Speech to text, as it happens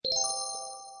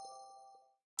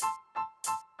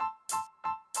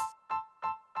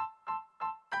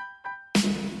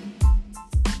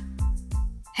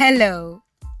Hello,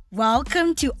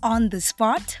 welcome to On the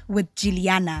Spot with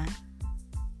Juliana.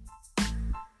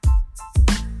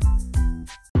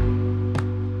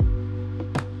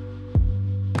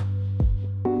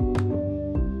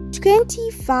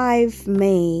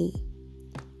 May,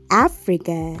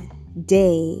 Africa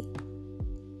Day.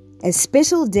 A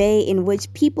special day in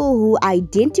which people who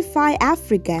identify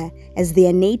Africa as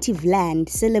their native land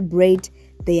celebrate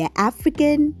their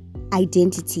African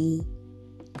identity,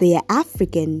 their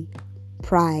African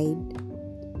pride.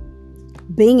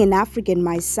 Being an African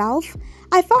myself,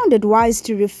 I found it wise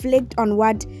to reflect on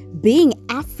what being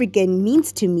African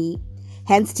means to me.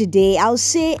 Hence today, I'll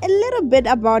share a little bit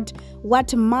about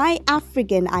what my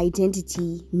African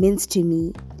identity means to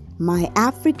me, my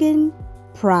African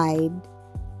pride.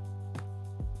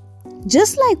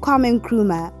 Just like Kwame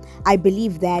Nkrumah, I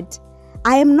believe that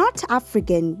I am not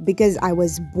African because I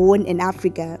was born in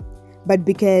Africa, but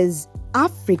because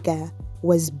Africa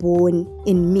was born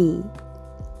in me.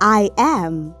 I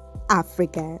am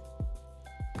Africa.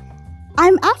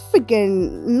 I'm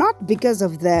African not because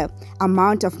of the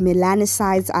amount of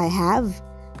melanocytes I have,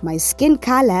 my skin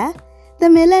color, the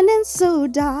melanin so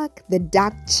dark, the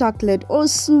dark chocolate or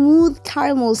smooth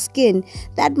caramel skin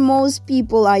that most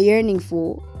people are yearning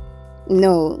for.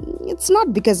 No, it's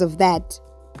not because of that.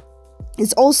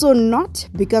 It's also not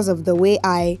because of the way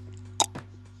I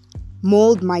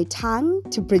mold my tongue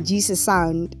to produce a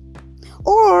sound.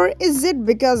 Or is it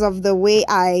because of the way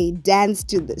I dance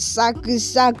to the shaku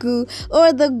shaku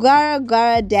or the gwara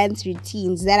gwara dance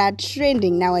routines that are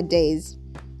trending nowadays?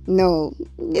 No,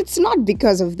 it's not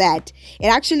because of that. It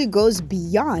actually goes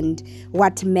beyond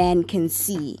what man can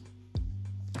see.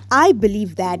 I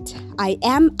believe that I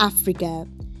am Africa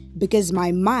because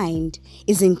my mind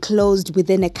is enclosed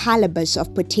within a calabash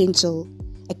of potential,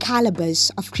 a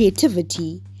calabash of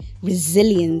creativity,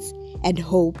 resilience, and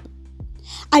hope.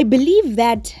 I believe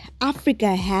that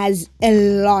Africa has a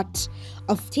lot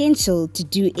of potential to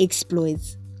do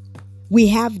exploits. We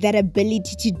have that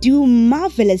ability to do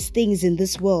marvelous things in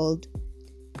this world.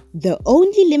 The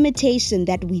only limitation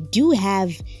that we do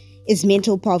have is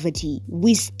mental poverty.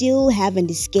 We still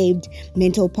haven't escaped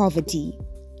mental poverty.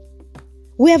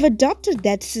 We have adopted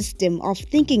that system of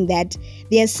thinking that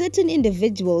there are certain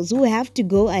individuals who have to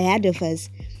go ahead of us,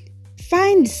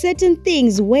 find certain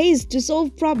things, ways to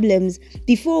solve problems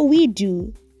before we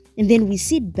do. And then we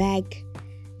sit back,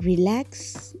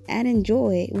 relax, and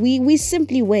enjoy. We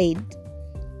simply wait.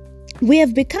 We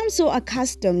have become so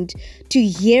accustomed to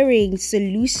hearing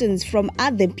solutions from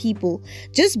other people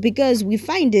just because we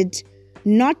find it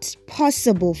not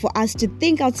possible for us to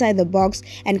think outside the box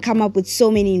and come up with so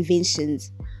many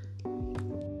inventions.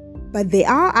 But there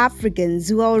are Africans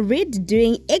who are already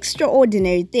doing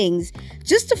extraordinary things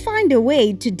just to find a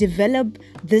way to develop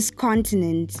this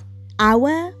continent,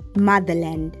 our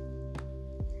motherland.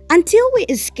 Until we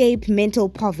escape mental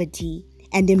poverty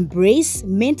and embrace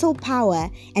mental power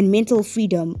and mental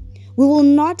freedom, we will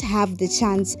not have the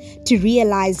chance to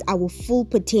realize our full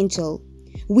potential.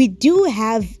 We do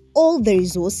have all the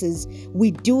resources,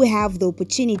 we do have the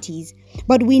opportunities,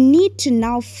 but we need to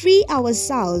now free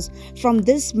ourselves from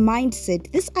this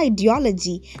mindset, this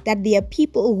ideology that there are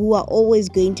people who are always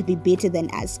going to be better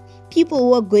than us, people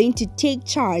who are going to take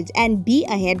charge and be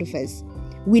ahead of us.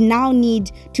 We now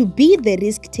need to be the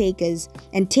risk takers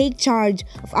and take charge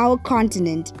of our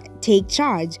continent, take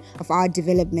charge of our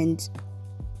development.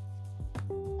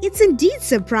 It's indeed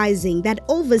surprising that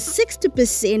over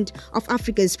 60% of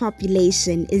Africa's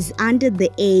population is under the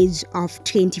age of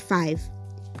 25.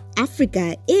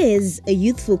 Africa is a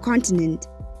youthful continent.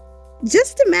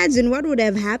 Just imagine what would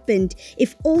have happened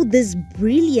if all these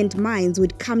brilliant minds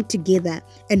would come together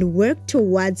and work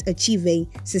towards achieving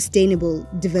sustainable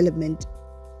development.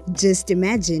 Just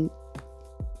imagine.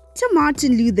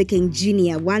 Martin Luther King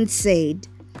Jr. once said,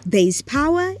 "There is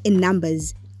power in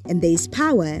numbers and there is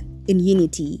power in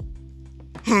unity."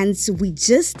 Hence, we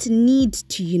just need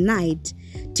to unite,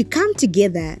 to come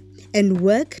together and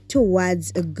work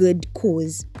towards a good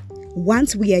cause.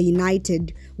 Once we are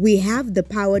united, we have the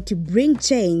power to bring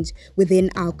change within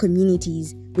our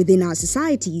communities, within our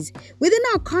societies, within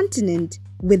our continent,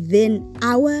 within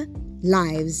our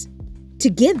lives.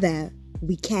 Together,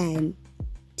 we can.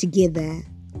 Together,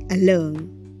 alone.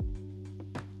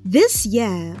 This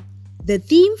year, the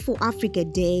theme for Africa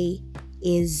Day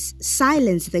is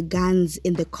Silence the Guns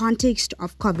in the context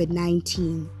of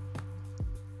COVID-19.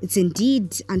 It's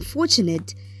indeed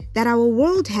unfortunate that our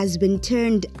world has been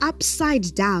turned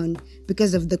upside down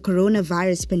because of the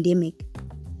coronavirus pandemic.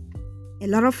 A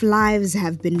lot of lives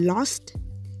have been lost,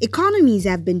 economies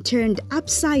have been turned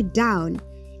upside down,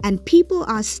 and people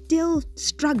are still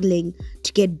struggling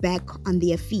to get back on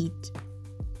their feet.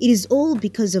 It is all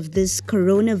because of this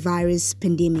coronavirus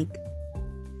pandemic.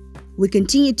 We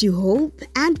continue to hope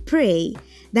and pray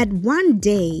that one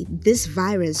day this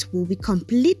virus will be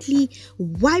completely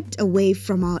wiped away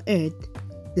from our earth.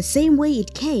 The same way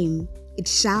it came, it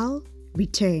shall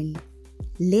return.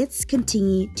 Let's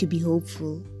continue to be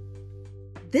hopeful.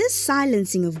 This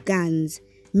silencing of guns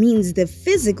means the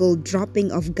physical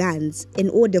dropping of guns in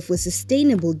order for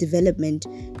sustainable development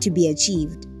to be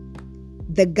achieved.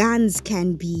 The guns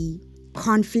can be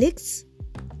conflicts,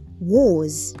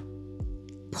 wars,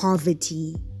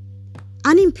 poverty,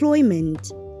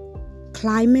 unemployment,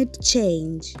 climate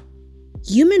change,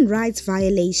 human rights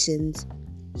violations,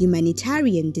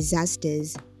 humanitarian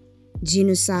disasters,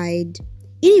 genocide,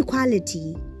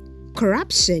 inequality,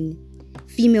 corruption,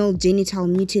 female genital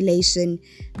mutilation.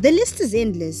 The list is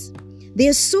endless. There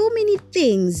are so many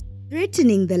things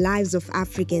threatening the lives of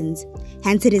Africans.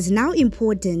 Hence, it is now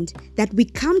important that we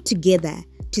come together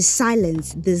to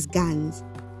silence these guns.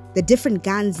 The different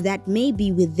guns that may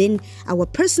be within our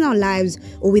personal lives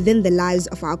or within the lives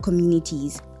of our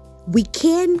communities. We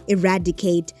can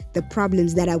eradicate the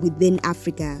problems that are within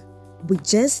Africa. We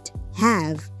just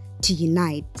have to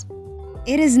unite.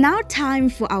 It is now time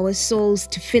for our souls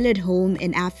to feel at home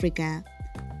in Africa.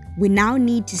 We now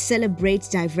need to celebrate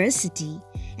diversity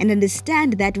and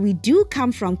understand that we do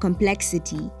come from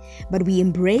complexity, but we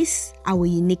embrace our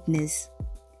uniqueness.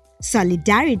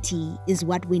 Solidarity is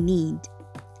what we need.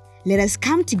 Let us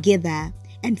come together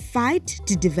and fight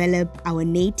to develop our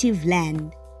native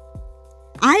land.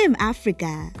 I am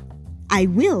Africa. I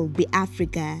will be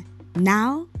Africa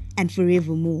now and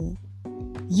forevermore.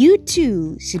 You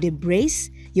too should embrace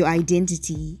your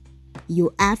identity,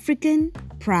 your African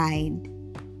pride.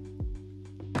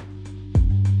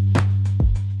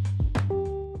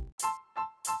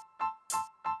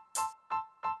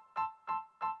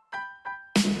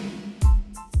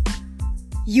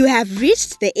 You have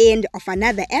reached the end of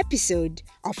another episode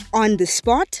of On the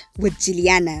Spot with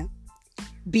Juliana.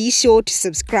 Be sure to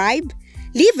subscribe,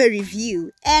 leave a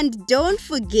review, and don't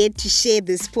forget to share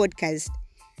this podcast.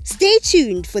 Stay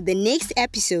tuned for the next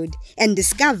episode and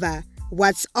discover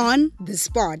what's on the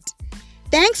spot.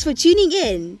 Thanks for tuning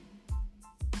in.